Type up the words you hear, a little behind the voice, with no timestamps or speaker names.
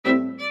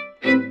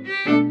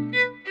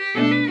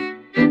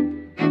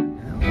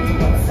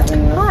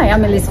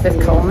I'm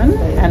Elizabeth Coleman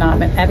and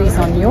I'm at Abbey's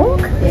on York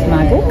with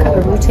my book,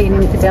 A Routine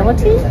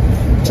Infidelity,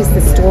 which is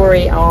the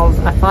story of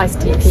a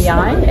feisty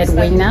PI,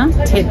 Edwina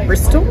Ted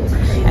Bristol,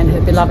 and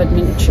her beloved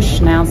miniature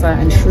schnauzer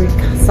and shrewd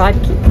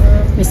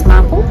sidekick, Miss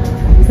Marple,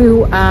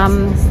 who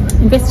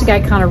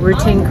investigate kind of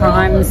routine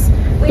crimes,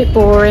 a bit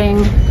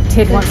boring.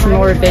 Ted wants some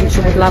more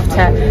adventure, would love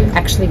to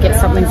actually get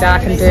something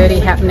dark and dirty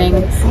happening,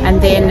 and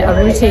then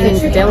a routine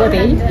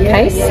infidelity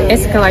case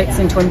escalates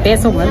into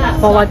embezzlement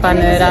followed by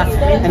murder,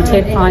 and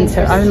Ted finds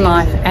her own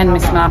life and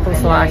Miss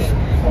Marple's life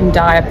in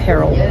dire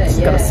peril. She's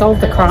got to solve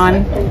the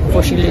crime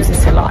before she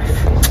loses her life.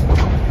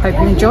 Hope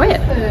you enjoy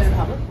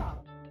it.